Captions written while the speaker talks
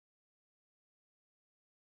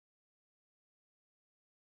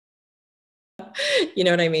You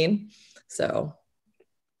know what I mean? So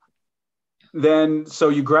Then, so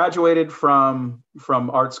you graduated from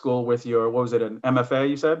art school with your, what was it, an MFA,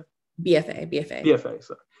 you said? BFA, BFA. BFA.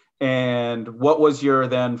 So. And what was your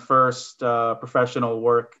then first professional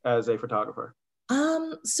work as a photographer?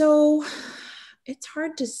 So it's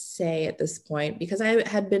hard to say at this point because I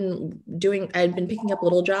had been picking up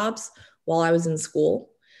little jobs while I was in school.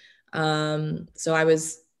 So I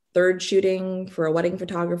was third shooting for a wedding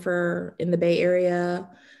photographer in the Bay Area.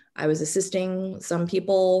 I was assisting some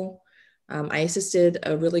people. I assisted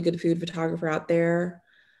a really good food photographer out there.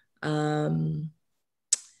 Um,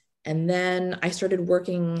 and then I started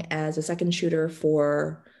working as a second shooter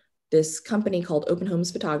for this company called Open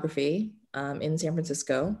Homes Photography in San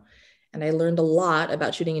Francisco. And I learned a lot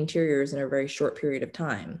about shooting interiors in a very short period of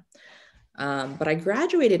time. But I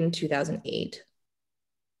graduated in 2008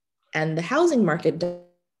 and the housing market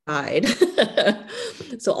died.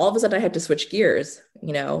 So all of a sudden I had to switch gears,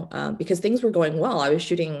 because things were going well. I was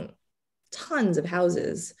shooting tons of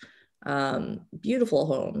houses, beautiful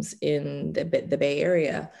homes in the Bay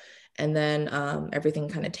Area. And then everything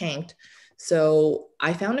kind of tanked. So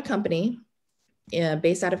I found a company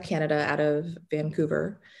based out of Canada, out of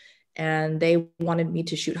Vancouver, and they wanted me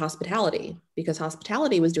to shoot hospitality because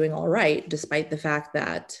hospitality was doing all right, despite the fact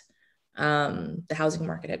that the housing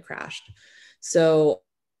market had crashed. So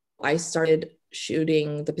I started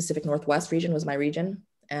shooting the Pacific Northwest region was my region,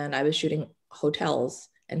 and I was shooting hotels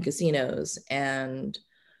and casinos and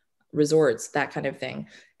resorts, that kind of thing.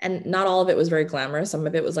 And not all of it was very glamorous. Some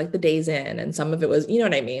of it was like the Days Inn, and some of it was, you know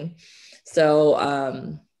what I mean?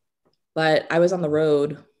 So, but I was on the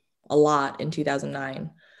road a lot in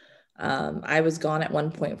 2009. I was gone at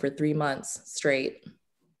one point for 3 months straight.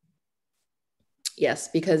 Yes,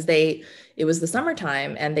 because it was the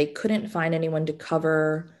summertime and they couldn't find anyone to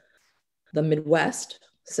cover the Midwest.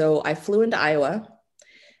 So I flew into Iowa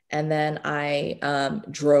and then I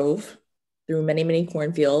drove through many, many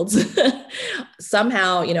cornfields.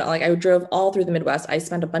 Somehow, like I drove all through the Midwest. I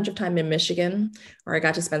spent a bunch of time in Michigan where I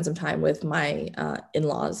got to spend some time with my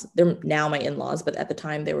in-laws. They're now my in-laws, but at the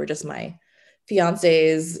time they were just my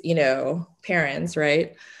fiance's, parents,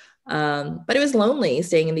 right? But it was lonely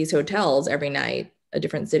staying in these hotels every night, a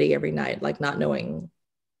different city every night, like not knowing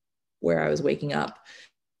where I was waking up.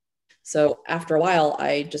 So after a while,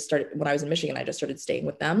 when I was in Michigan, I just started staying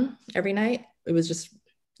with them every night. It was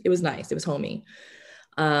nice. It was homey.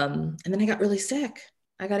 And then I got really sick.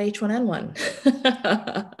 I got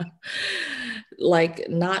H1N1. Like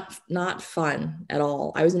not fun at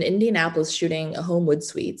all. I was in Indianapolis shooting a Homewood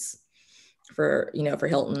Suites for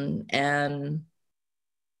Hilton, and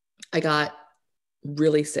I got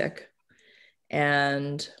really sick.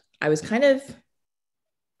 And I was I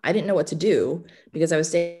didn't know what to do because I was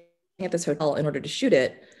staying at this hotel in order to shoot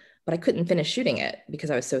it, but I couldn't finish shooting it because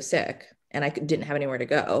I was so sick and I didn't have anywhere to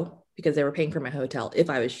go because they were paying for my hotel if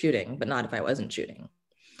I was shooting, but not if I wasn't shooting.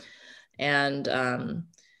 And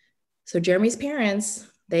so Jeremy's parents,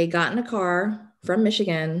 they got in a car from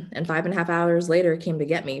Michigan and 5.5 hours later came to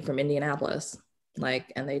get me from Indianapolis.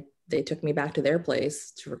 And they took me back to their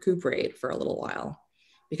place to recuperate for a little while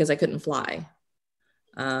because I couldn't fly.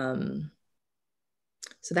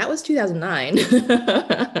 So that was 2009.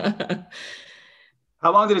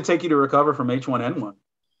 How long did it take you to recover from H1N1?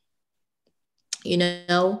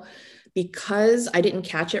 Because I didn't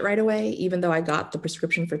catch it right away, even though I got the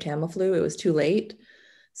prescription for Tamiflu, it was too late.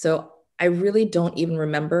 So I really don't even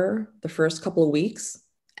remember the first couple of weeks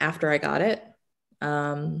after I got it.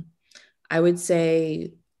 I would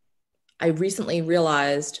say I recently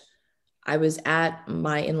realized I was at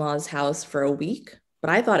my in-laws' house for a week,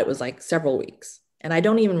 but I thought it was like several weeks. And I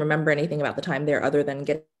don't even remember anything about the time there other than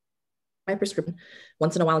getting my prescription,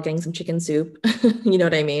 once in a while getting some chicken soup, you know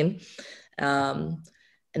what I mean? And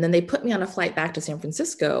then they put me on a flight back to San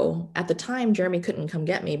Francisco. At the time, Jeremy couldn't come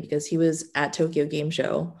get me because he was at Tokyo Game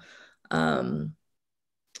Show.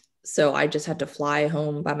 So I just had to fly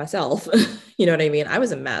home by myself. You know what I mean? I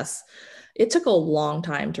was a mess. It took a long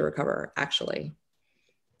time to recover, actually.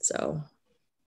 So